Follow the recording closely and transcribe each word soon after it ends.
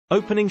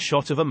Opening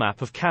shot of a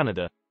map of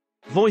Canada.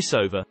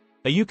 Voiceover.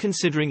 Are you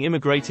considering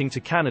immigrating to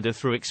Canada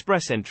through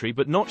express entry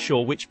but not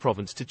sure which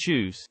province to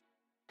choose?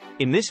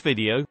 In this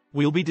video,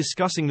 we'll be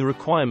discussing the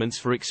requirements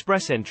for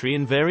express entry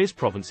in various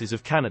provinces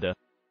of Canada.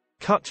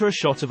 Cut to a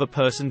shot of a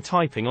person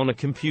typing on a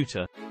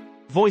computer.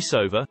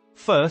 Voiceover.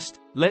 First,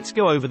 let's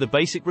go over the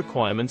basic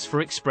requirements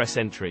for express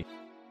entry.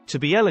 To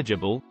be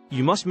eligible,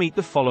 you must meet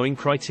the following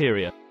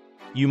criteria.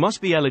 You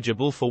must be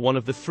eligible for one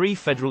of the 3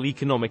 federal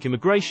economic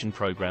immigration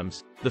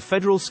programs, the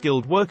Federal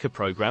Skilled Worker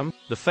Program,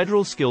 the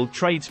Federal Skilled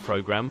Trades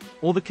Program,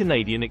 or the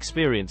Canadian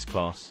Experience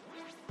Class.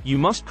 You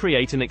must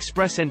create an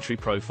express entry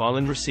profile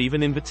and receive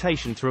an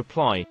invitation to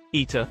apply,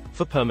 ETA,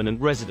 for permanent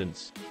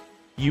residence.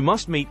 You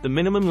must meet the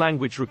minimum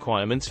language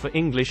requirements for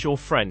English or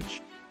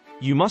French.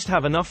 You must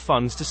have enough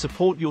funds to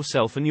support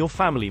yourself and your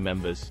family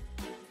members.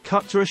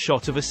 Cut to a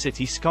shot of a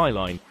city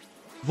skyline.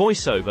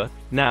 Voiceover.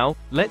 Now,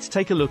 let's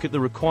take a look at the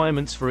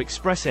requirements for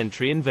express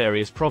entry in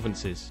various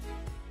provinces.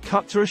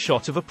 Cut to a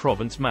shot of a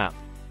province map.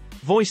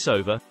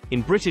 Voiceover.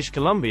 In British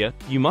Columbia,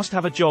 you must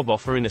have a job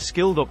offer in a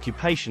skilled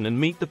occupation and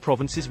meet the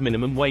province's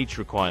minimum wage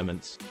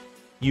requirements.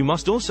 You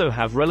must also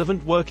have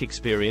relevant work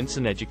experience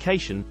and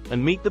education,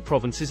 and meet the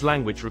province's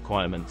language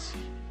requirements.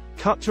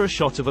 Cut to a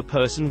shot of a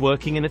person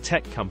working in a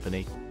tech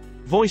company.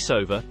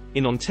 Voiceover.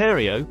 In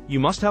Ontario, you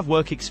must have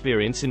work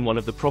experience in one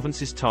of the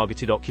province's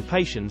targeted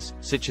occupations,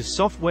 such as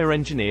software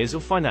engineers or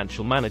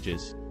financial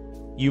managers.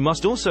 You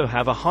must also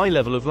have a high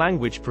level of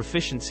language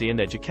proficiency and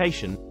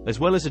education, as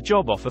well as a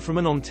job offer from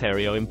an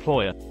Ontario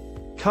employer.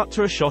 Cut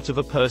to a shot of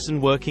a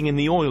person working in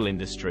the oil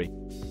industry.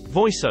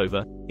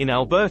 Voiceover. In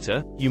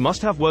Alberta, you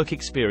must have work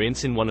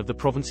experience in one of the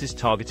province's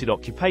targeted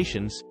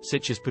occupations,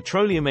 such as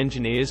petroleum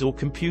engineers or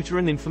computer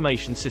and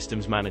information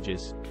systems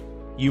managers.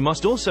 You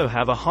must also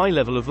have a high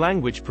level of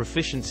language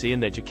proficiency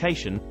and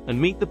education, and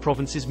meet the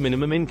province's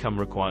minimum income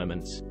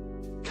requirements.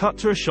 Cut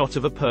to a shot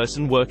of a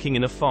person working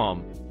in a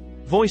farm.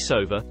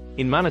 Voiceover.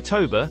 In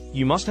Manitoba,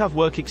 you must have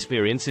work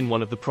experience in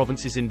one of the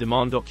province's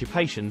in-demand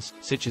occupations,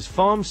 such as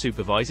farm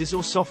supervisors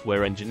or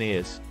software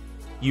engineers.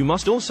 You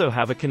must also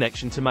have a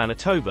connection to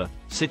Manitoba,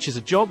 such as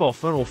a job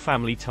offer or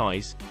family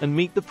ties, and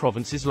meet the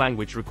province's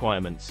language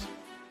requirements.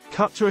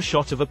 Cut to a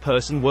shot of a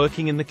person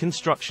working in the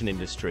construction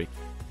industry.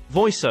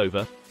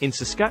 Voiceover. In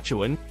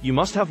Saskatchewan, you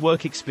must have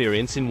work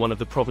experience in one of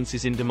the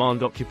province's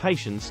in-demand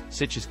occupations,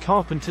 such as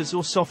carpenters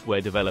or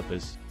software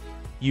developers.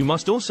 You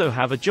must also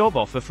have a job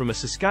offer from a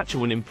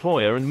Saskatchewan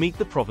employer and meet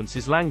the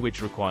province's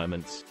language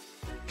requirements.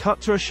 Cut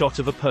to a shot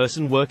of a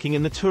person working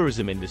in the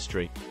tourism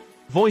industry.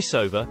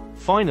 Voiceover.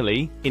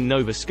 Finally, in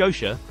Nova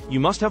Scotia, you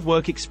must have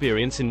work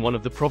experience in one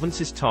of the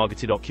province's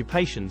targeted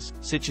occupations,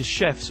 such as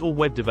chefs or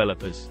web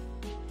developers.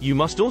 You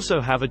must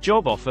also have a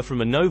job offer from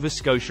a Nova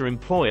Scotia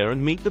employer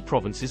and meet the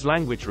province's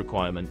language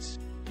requirements.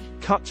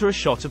 Cut to a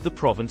shot of the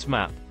province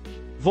map.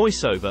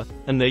 Voiceover.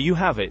 And there you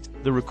have it,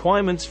 the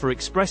requirements for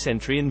express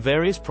entry in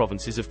various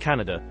provinces of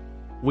Canada.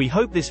 We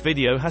hope this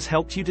video has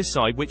helped you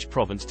decide which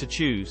province to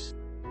choose.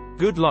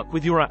 Good luck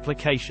with your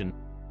application.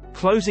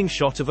 Closing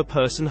shot of a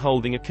person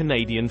holding a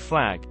Canadian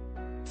flag.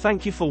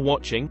 Thank you for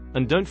watching,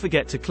 and don't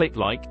forget to click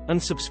like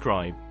and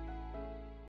subscribe.